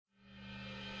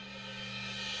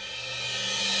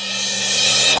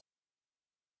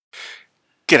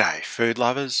G'day, food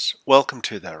lovers. Welcome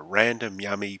to the Random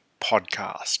Yummy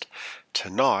podcast.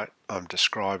 Tonight I'm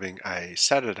describing a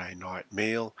Saturday night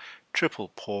meal,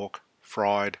 triple pork,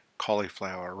 fried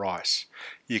cauliflower rice.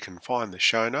 You can find the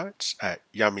show notes at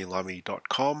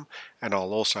yummylummy.com, and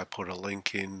I'll also put a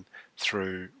link in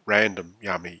through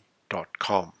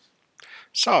randomyummy.com.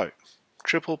 So,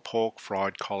 triple pork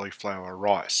fried cauliflower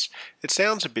rice. It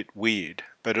sounds a bit weird,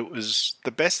 but it was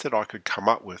the best that I could come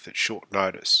up with at short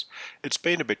notice. It's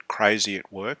been a bit crazy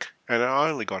at work, and I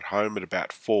only got home at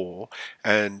about 4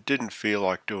 and didn't feel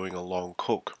like doing a long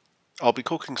cook. I'll be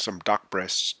cooking some duck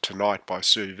breasts tonight by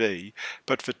sous vide,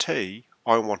 but for tea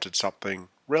I wanted something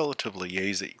relatively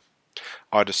easy.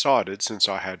 I decided, since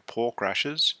I had pork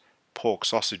rashers, pork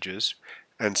sausages,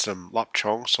 and some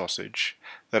lapchong sausage,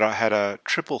 that I had a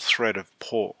triple thread of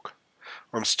pork.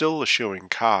 I'm still eschewing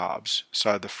carbs,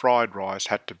 so the fried rice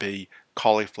had to be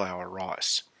cauliflower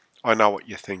rice. I know what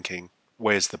you're thinking.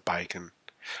 Where's the bacon?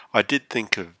 I did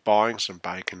think of buying some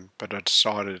bacon, but I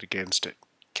decided against it.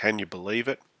 Can you believe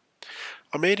it?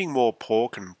 I'm eating more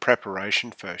pork in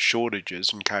preparation for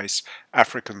shortages in case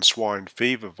African swine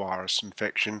fever virus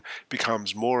infection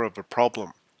becomes more of a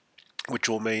problem, which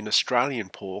will mean Australian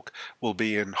pork will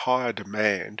be in higher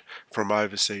demand from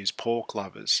overseas pork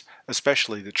lovers,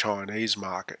 especially the Chinese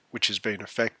market, which has been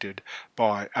affected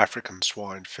by African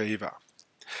swine fever.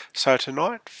 So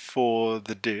tonight for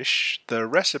the dish, the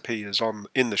recipe is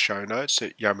in the show notes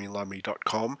at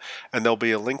yummylummy.com, and there'll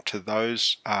be a link to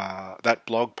that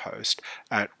blog post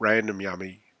at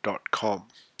randomyummy.com.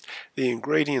 The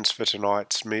ingredients for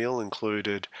tonight's meal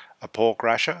included a pork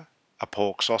rasher, a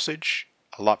pork sausage,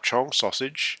 a lapchong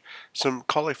sausage, some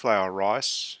cauliflower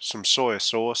rice, some soy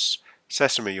sauce,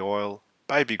 sesame oil,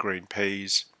 baby green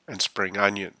peas, and spring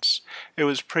onions. It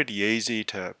was pretty easy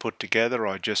to put together.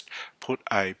 I just put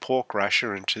a pork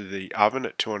rasher into the oven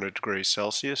at 200 degrees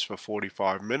Celsius for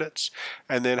 45 minutes,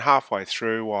 and then halfway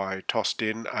through I tossed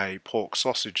in a pork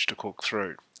sausage to cook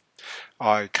through.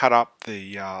 I cut up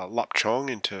the lapchong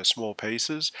into small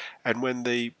pieces, and when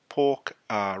the pork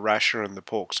rasher and the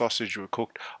pork sausage were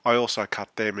cooked, I also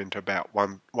cut them into about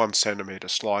one centimetre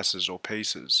slices or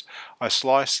pieces. I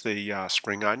sliced the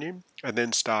spring onion and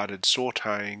then started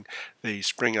sautéing the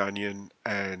spring onion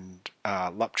and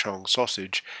lapchong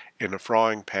sausage in a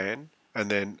frying pan,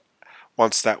 and then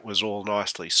once that was all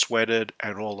nicely sweated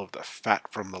and all of the fat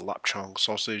from the lapchong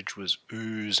sausage was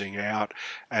oozing out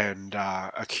and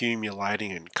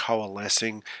accumulating and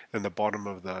coalescing in the bottom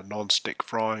of the non-stick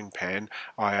frying pan,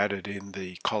 I added in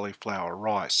the cauliflower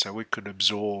rice so it could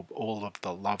absorb all of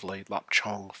the lovely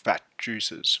lapchong fat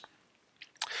juices.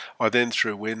 I then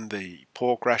threw in the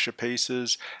pork rasher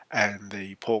pieces and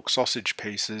the pork sausage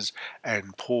pieces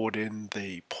and poured in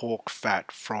the pork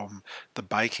fat from the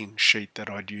baking sheet that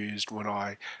I'd used when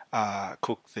I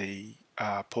cooked the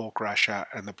pork rasher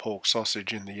and the pork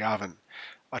sausage in the oven.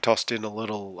 I tossed in a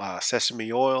little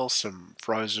sesame oil, some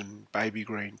frozen baby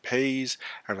green peas,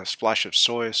 and a splash of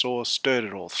soy sauce, stirred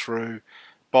it all through.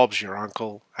 Bob's your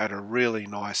uncle, had a really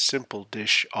nice simple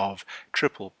dish of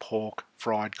triple pork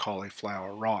fried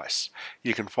cauliflower rice.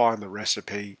 You can find the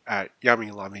recipe at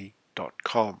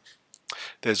yummylummy.com.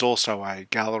 There's also a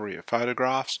gallery of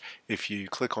photographs. If you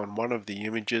click on one of the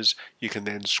images, you can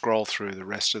then scroll through the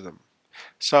rest of them.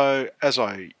 So, as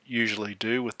I usually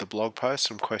do with the blog post,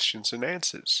 some questions and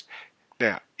answers.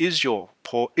 Now, is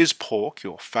pork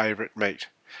your favourite meat?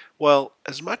 Well,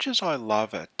 as much as I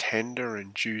love a tender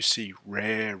and juicy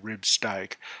rare rib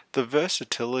steak, the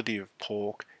versatility of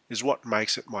pork is what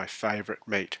makes it my favourite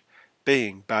meat.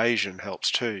 Being Bayesian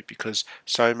helps too, because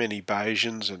so many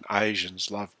Bayesians and Asians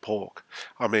love pork.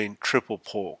 I mean triple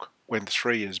pork, when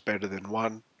 3 is better than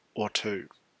 1 or 2.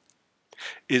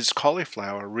 Is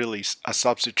cauliflower really a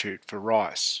substitute for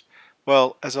rice?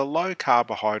 Well, as a low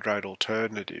carbohydrate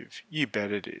alternative, you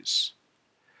bet it is.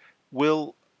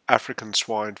 Will African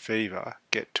swine fever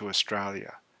get to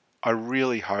Australia? I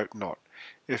really hope not.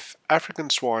 If African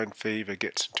swine fever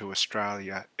gets into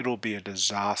Australia, it'll be a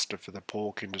disaster for the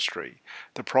pork industry.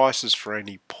 The prices for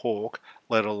any pork,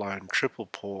 let alone triple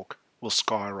pork, will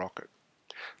skyrocket.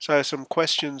 So some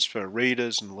questions for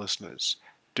readers and listeners.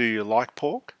 Do you like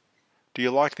pork? Do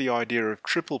you like the idea of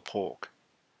triple pork?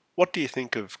 What do you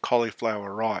think of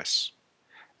cauliflower rice?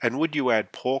 And would you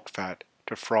add pork fat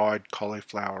to fried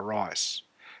cauliflower rice?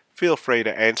 Feel free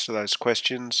to answer those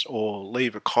questions or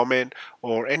leave a comment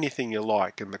or anything you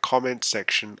like in the comments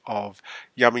section of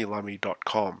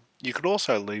yummylummy.com. You could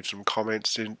also leave some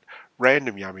comments in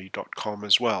randomyummy.com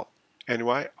as well.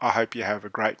 Anyway, I hope you have a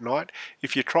great night.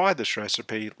 If you try this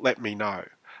recipe, let me know.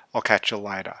 I'll catch you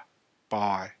later.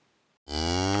 Bye.